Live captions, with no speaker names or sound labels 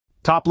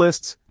Top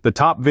lists, the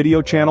top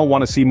video channel.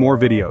 Want to see more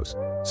videos?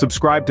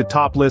 Subscribe to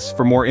Top Lists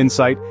for more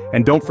insight,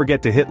 and don't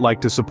forget to hit like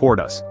to support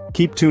us.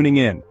 Keep tuning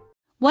in.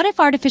 What if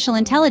artificial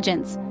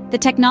intelligence, the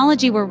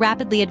technology we're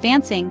rapidly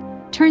advancing,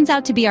 turns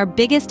out to be our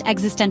biggest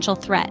existential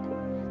threat?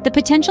 The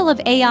potential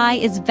of AI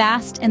is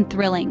vast and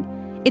thrilling.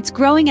 It's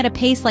growing at a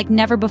pace like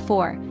never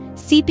before,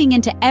 seeping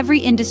into every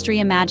industry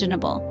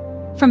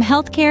imaginable. From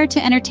healthcare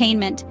to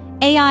entertainment,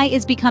 AI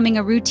is becoming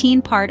a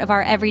routine part of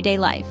our everyday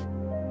life.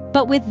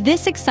 But with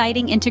this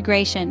exciting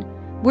integration,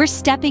 we're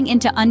stepping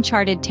into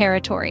uncharted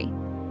territory.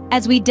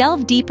 As we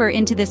delve deeper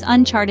into this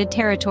uncharted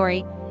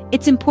territory,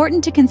 it's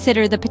important to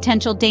consider the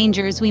potential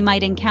dangers we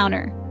might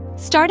encounter.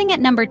 Starting at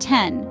number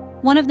 10,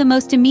 one of the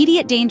most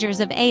immediate dangers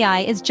of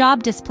AI is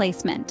job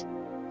displacement.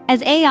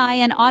 As AI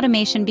and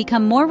automation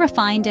become more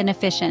refined and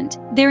efficient,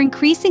 they're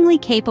increasingly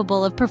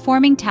capable of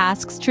performing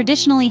tasks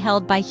traditionally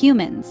held by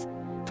humans.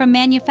 From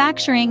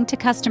manufacturing to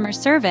customer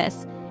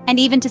service, and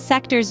even to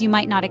sectors you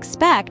might not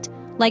expect,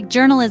 like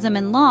journalism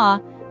and law,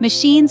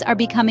 machines are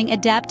becoming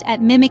adept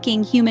at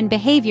mimicking human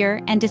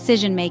behavior and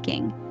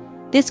decision-making.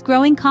 This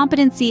growing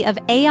competency of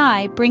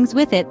AI brings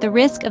with it the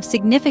risk of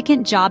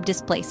significant job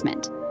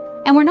displacement.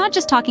 And we're not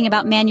just talking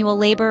about manual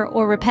labor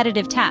or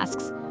repetitive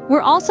tasks. We're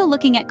also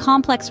looking at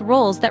complex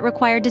roles that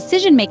require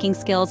decision-making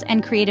skills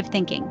and creative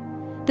thinking.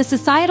 The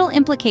societal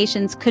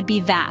implications could be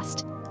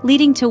vast,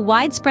 leading to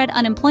widespread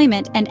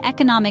unemployment and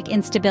economic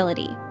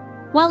instability.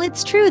 While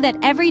it's true that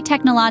every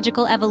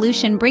technological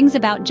evolution brings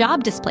about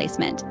job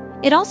displacement,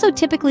 it also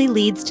typically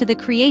leads to the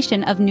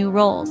creation of new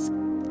roles.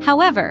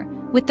 However,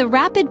 with the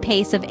rapid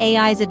pace of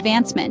AI's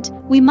advancement,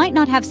 we might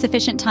not have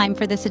sufficient time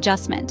for this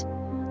adjustment.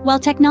 While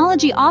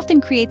technology often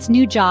creates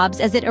new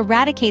jobs as it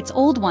eradicates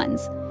old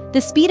ones,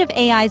 the speed of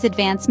AI's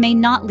advance may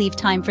not leave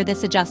time for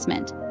this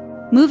adjustment.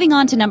 Moving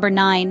on to number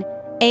 9,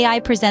 AI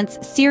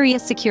presents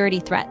serious security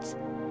threats.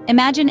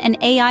 Imagine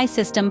an AI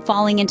system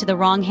falling into the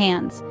wrong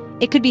hands.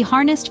 It could be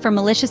harnessed for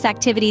malicious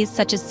activities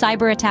such as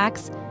cyber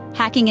attacks,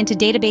 hacking into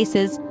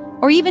databases,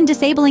 or even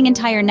disabling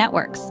entire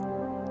networks.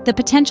 The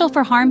potential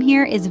for harm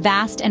here is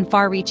vast and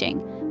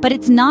far-reaching, but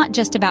it's not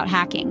just about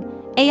hacking.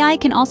 AI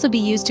can also be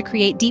used to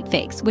create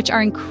deepfakes, which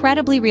are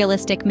incredibly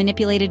realistic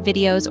manipulated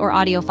videos or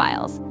audio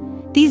files.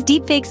 These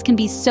deepfakes can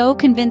be so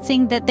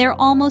convincing that they're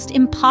almost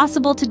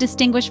impossible to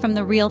distinguish from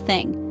the real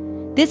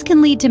thing. This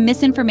can lead to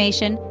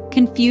misinformation,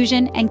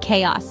 confusion, and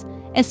chaos,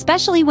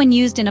 especially when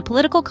used in a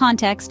political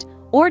context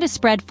or to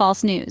spread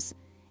false news.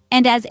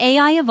 And as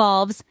AI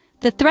evolves,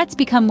 the threats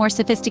become more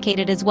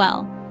sophisticated as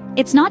well.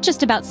 It's not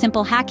just about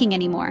simple hacking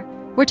anymore.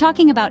 We're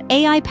talking about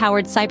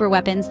AI-powered cyber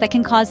weapons that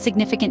can cause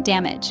significant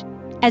damage.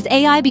 As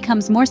AI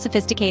becomes more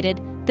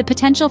sophisticated, the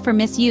potential for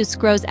misuse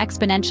grows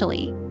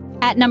exponentially.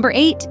 At number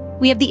 8,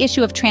 we have the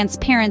issue of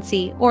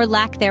transparency, or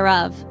lack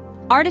thereof.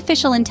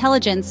 Artificial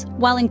intelligence,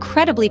 while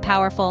incredibly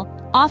powerful,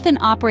 often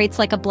operates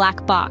like a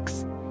black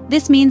box.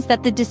 This means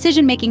that the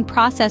decision-making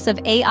process of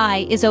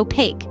AI is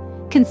opaque,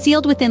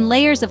 concealed within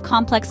layers of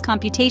complex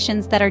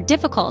computations that are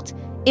difficult,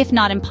 if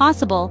not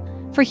impossible,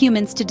 for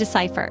humans to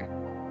decipher.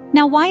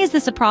 Now, why is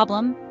this a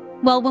problem?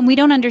 Well, when we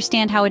don't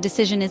understand how a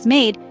decision is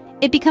made,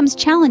 it becomes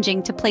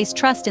challenging to place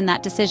trust in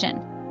that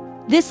decision.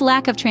 This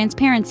lack of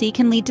transparency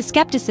can lead to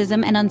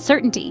skepticism and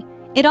uncertainty.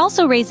 It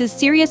also raises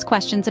serious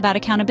questions about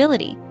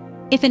accountability.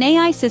 If an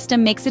AI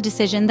system makes a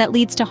decision that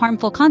leads to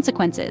harmful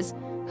consequences,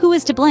 who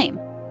is to blame?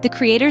 The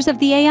creators of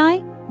the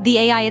AI? The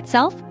AI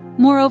itself?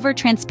 Moreover,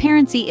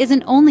 transparency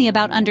isn't only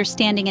about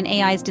understanding an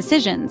AI's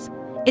decisions.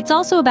 It's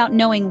also about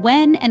knowing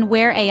when and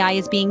where AI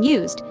is being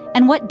used,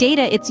 and what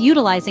data it's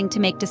utilizing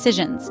to make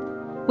decisions.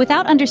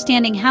 Without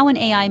understanding how an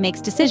AI makes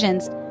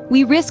decisions,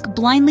 we risk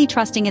blindly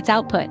trusting its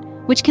output,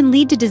 which can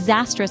lead to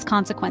disastrous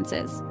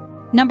consequences.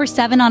 Number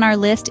 7 on our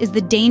list is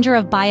the danger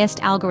of biased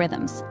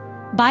algorithms.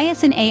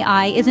 Bias in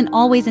AI isn't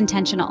always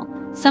intentional.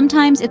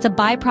 Sometimes it's a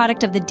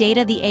byproduct of the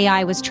data the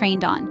AI was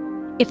trained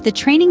on. If the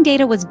training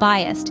data was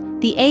biased,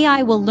 the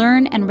AI will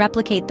learn and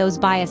replicate those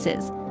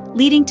biases,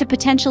 leading to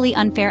potentially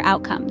unfair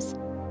outcomes.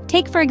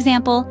 Take, for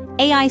example,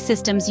 AI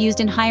systems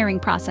used in hiring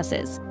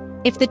processes.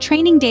 If the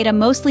training data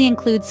mostly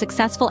includes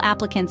successful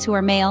applicants who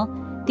are male,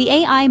 the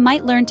AI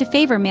might learn to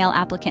favor male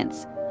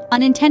applicants,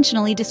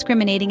 unintentionally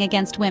discriminating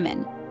against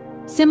women.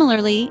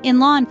 Similarly, in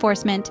law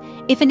enforcement,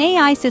 if an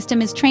AI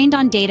system is trained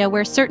on data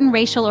where certain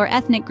racial or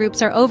ethnic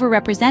groups are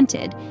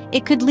overrepresented,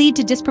 it could lead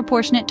to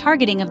disproportionate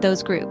targeting of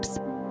those groups.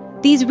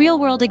 These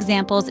real-world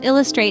examples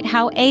illustrate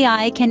how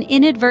AI can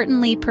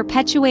inadvertently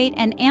perpetuate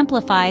and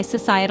amplify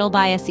societal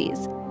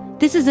biases.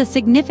 This is a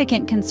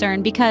significant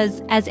concern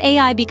because, as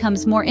AI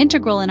becomes more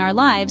integral in our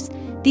lives,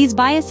 these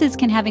biases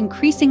can have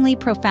increasingly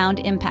profound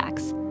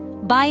impacts.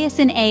 Bias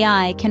in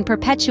AI can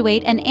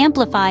perpetuate and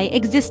amplify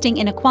existing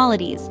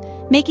inequalities,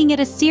 making it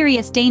a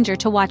serious danger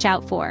to watch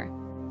out for.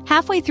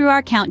 Halfway through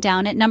our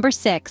countdown at number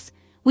 6,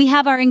 we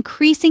have our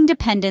increasing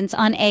dependence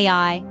on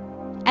AI.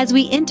 As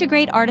we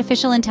integrate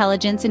artificial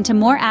intelligence into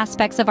more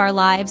aspects of our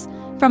lives,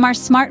 from our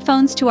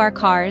smartphones to our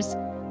cars,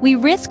 we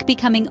risk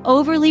becoming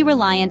overly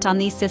reliant on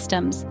these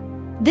systems.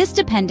 This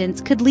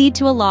dependence could lead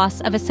to a loss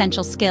of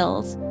essential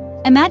skills.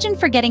 Imagine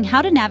forgetting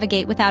how to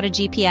navigate without a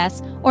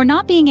GPS or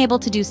not being able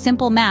to do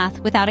simple math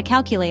without a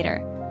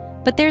calculator.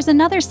 But there's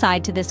another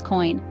side to this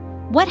coin.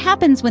 What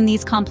happens when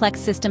these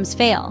complex systems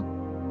fail?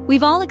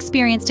 We've all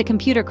experienced a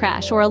computer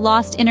crash or a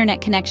lost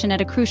internet connection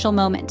at a crucial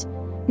moment.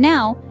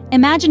 Now,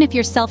 imagine if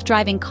your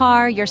self-driving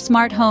car, your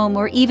smart home,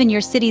 or even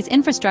your city's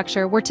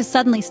infrastructure were to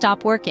suddenly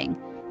stop working.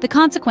 The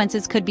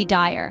consequences could be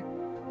dire.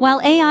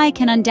 While AI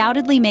can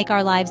undoubtedly make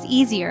our lives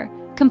easier,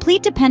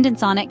 complete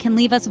dependence on it can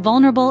leave us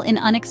vulnerable in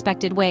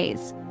unexpected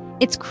ways.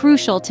 It's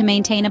crucial to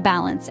maintain a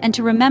balance and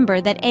to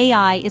remember that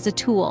AI is a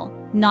tool,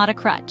 not a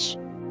crutch.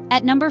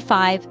 At number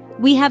 5,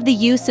 we have the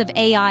use of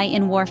AI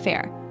in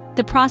warfare.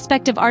 The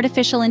prospect of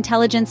artificial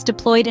intelligence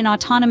deployed in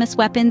autonomous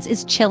weapons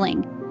is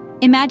chilling.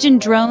 Imagine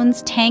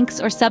drones, tanks,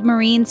 or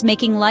submarines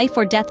making life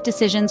or death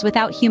decisions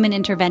without human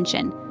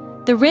intervention.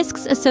 The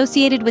risks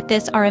associated with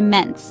this are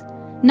immense.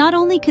 Not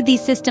only could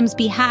these systems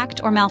be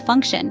hacked or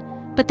malfunction,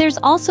 but there's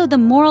also the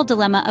moral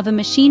dilemma of a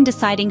machine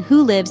deciding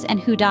who lives and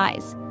who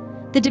dies.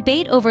 The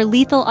debate over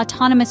lethal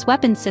autonomous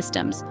weapons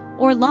systems,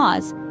 or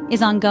laws,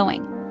 is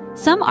ongoing.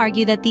 Some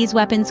argue that these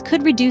weapons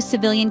could reduce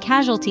civilian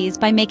casualties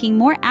by making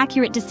more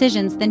accurate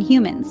decisions than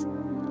humans.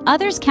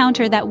 Others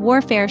counter that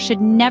warfare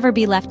should never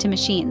be left to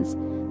machines,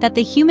 that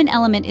the human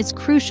element is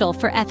crucial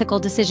for ethical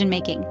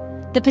decision-making.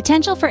 The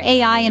potential for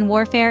AI in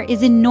warfare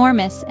is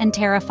enormous and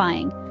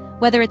terrifying.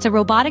 Whether it's a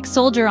robotic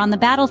soldier on the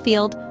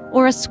battlefield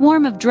or a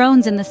swarm of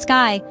drones in the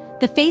sky,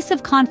 the face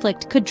of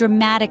conflict could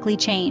dramatically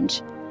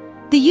change.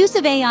 The use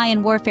of AI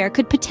in warfare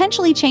could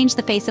potentially change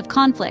the face of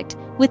conflict,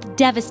 with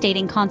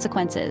devastating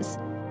consequences.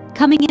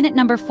 Coming in at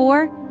number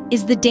 4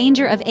 is the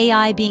danger of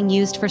AI being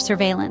used for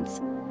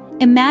surveillance.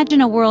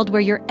 Imagine a world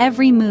where your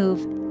every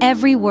move,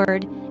 every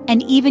word,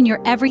 and even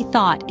your every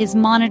thought is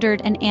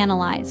monitored and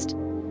analyzed.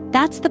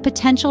 That's the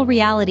potential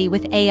reality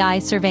with AI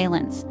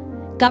surveillance.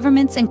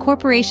 Governments and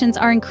corporations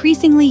are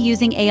increasingly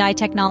using AI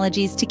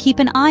technologies to keep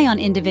an eye on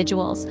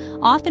individuals,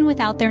 often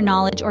without their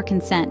knowledge or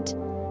consent.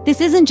 This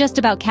isn't just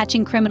about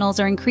catching criminals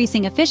or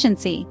increasing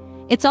efficiency,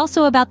 it's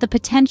also about the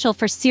potential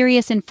for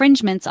serious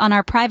infringements on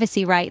our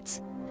privacy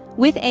rights.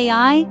 With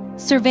AI,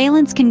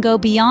 surveillance can go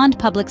beyond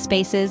public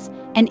spaces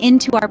and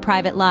into our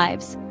private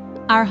lives,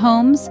 our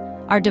homes,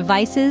 our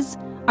devices,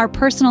 our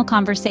personal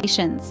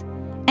conversations.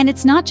 And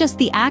it's not just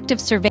the act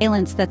of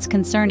surveillance that's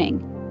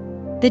concerning.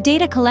 The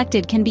data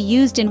collected can be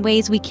used in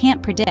ways we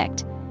can't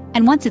predict,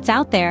 and once it's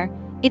out there,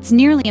 it's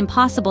nearly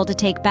impossible to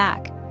take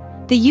back.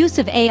 The use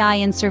of AI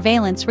in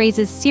surveillance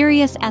raises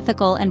serious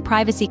ethical and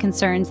privacy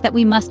concerns that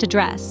we must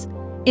address.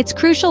 It's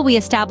crucial we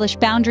establish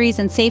boundaries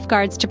and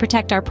safeguards to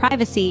protect our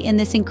privacy in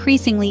this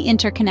increasingly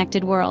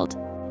interconnected world.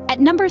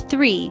 At number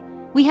 3,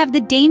 we have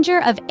the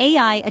danger of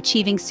AI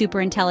achieving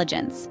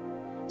superintelligence.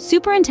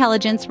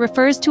 Superintelligence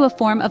refers to a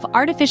form of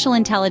artificial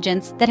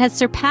intelligence that has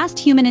surpassed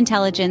human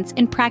intelligence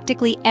in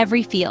practically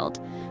every field,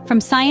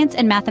 from science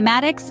and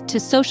mathematics to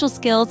social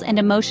skills and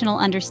emotional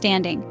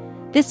understanding.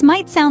 This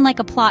might sound like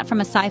a plot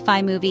from a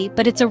sci-fi movie,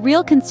 but it's a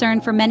real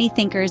concern for many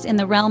thinkers in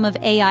the realm of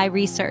AI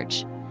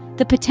research.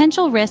 The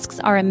potential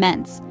risks are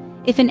immense.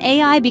 If an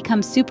AI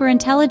becomes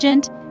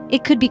superintelligent,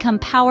 it could become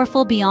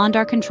powerful beyond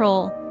our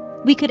control.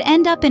 We could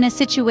end up in a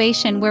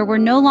situation where we're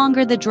no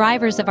longer the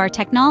drivers of our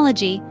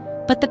technology,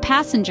 but the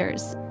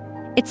passengers.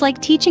 It's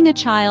like teaching a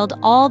child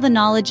all the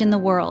knowledge in the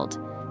world,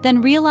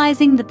 then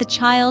realizing that the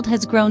child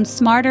has grown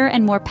smarter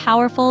and more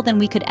powerful than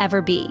we could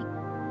ever be.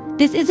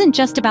 This isn't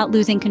just about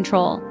losing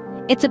control.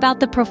 It's about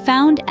the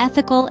profound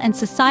ethical and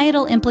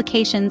societal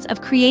implications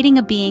of creating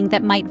a being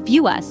that might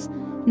view us,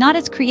 not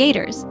as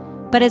creators,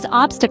 but as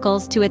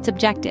obstacles to its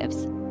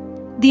objectives.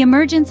 The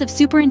emergence of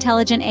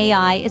superintelligent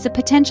AI is a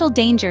potential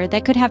danger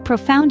that could have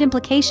profound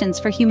implications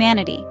for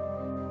humanity.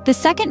 The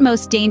second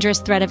most dangerous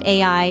threat of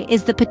AI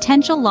is the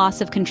potential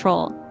loss of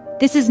control.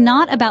 This is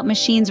not about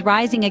machines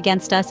rising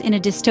against us in a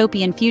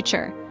dystopian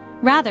future.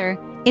 Rather,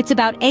 it's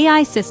about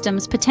AI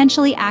systems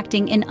potentially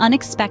acting in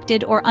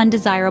unexpected or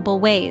undesirable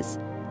ways.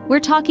 We're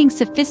talking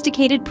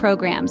sophisticated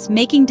programs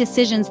making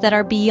decisions that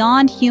are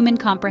beyond human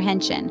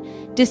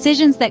comprehension,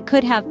 decisions that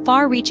could have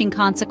far-reaching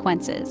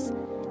consequences.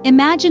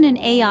 Imagine an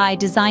AI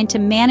designed to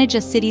manage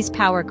a city's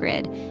power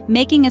grid,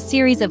 making a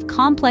series of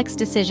complex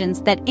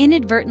decisions that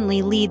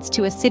inadvertently leads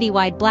to a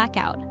citywide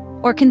blackout.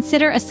 Or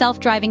consider a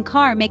self-driving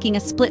car making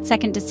a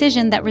split-second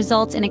decision that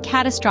results in a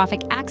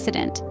catastrophic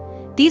accident.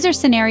 These are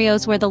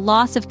scenarios where the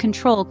loss of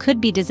control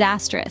could be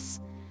disastrous.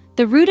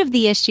 The root of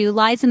the issue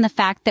lies in the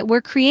fact that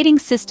we're creating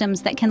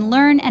systems that can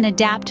learn and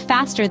adapt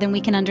faster than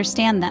we can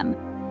understand them.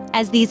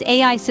 As these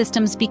AI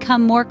systems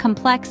become more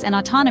complex and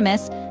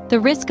autonomous, the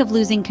risk of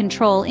losing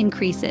control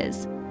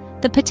increases.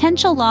 The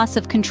potential loss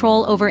of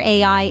control over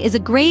AI is a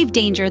grave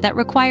danger that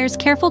requires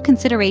careful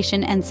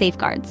consideration and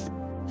safeguards.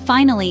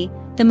 Finally,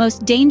 the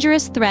most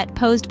dangerous threat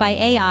posed by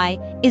AI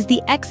is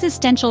the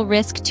existential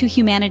risk to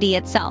humanity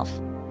itself.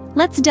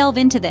 Let's delve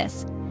into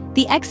this.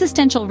 The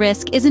existential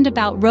risk isn't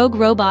about rogue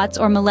robots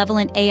or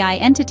malevolent AI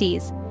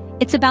entities.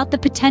 It's about the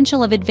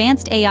potential of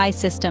advanced AI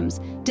systems,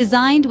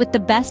 designed with the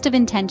best of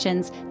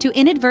intentions, to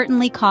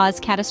inadvertently cause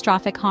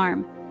catastrophic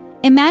harm.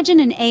 Imagine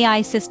an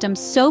AI system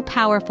so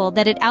powerful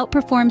that it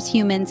outperforms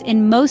humans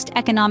in most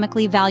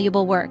economically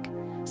valuable work.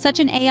 Such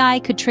an AI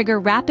could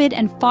trigger rapid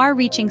and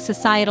far-reaching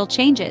societal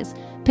changes,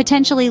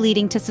 potentially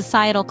leading to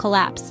societal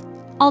collapse.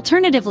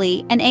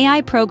 Alternatively, an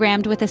AI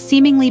programmed with a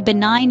seemingly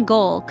benign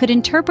goal could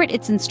interpret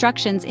its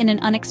instructions in an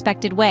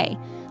unexpected way,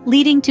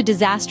 leading to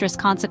disastrous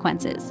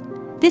consequences.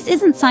 This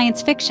isn't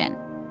science fiction.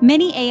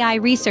 Many AI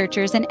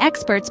researchers and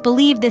experts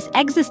believe this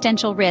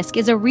existential risk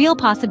is a real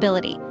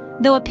possibility,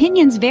 though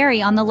opinions vary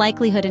on the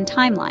likelihood and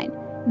timeline.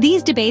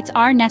 These debates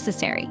are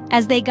necessary,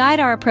 as they guide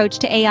our approach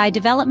to AI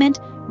development,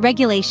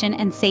 regulation,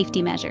 and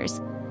safety measures.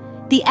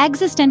 The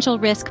existential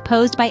risk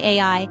posed by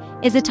AI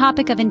is a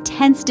topic of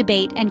intense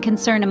debate and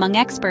concern among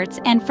experts,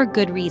 and for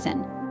good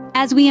reason.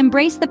 As we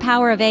embrace the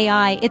power of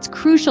AI, it's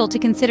crucial to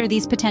consider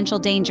these potential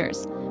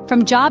dangers.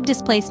 From job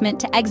displacement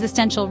to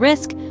existential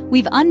risk,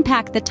 we've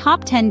unpacked the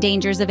top 10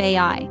 dangers of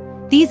AI.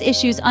 These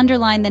issues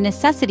underline the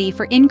necessity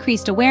for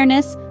increased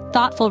awareness,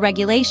 thoughtful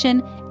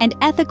regulation, and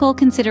ethical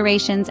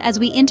considerations as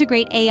we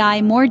integrate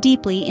AI more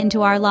deeply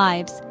into our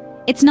lives.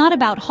 It's not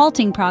about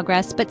halting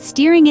progress, but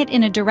steering it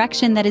in a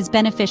direction that is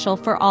beneficial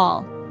for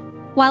all.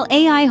 While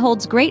AI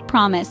holds great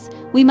promise,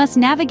 we must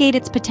navigate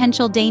its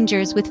potential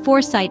dangers with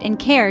foresight and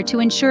care to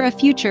ensure a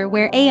future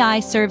where AI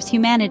serves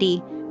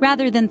humanity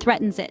rather than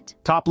threatens it.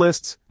 Top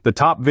lists, the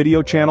top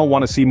video channel.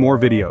 Want to see more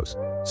videos?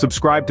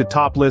 Subscribe to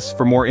Top Lists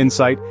for more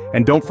insight,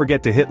 and don't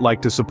forget to hit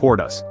like to support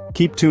us.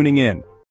 Keep tuning in.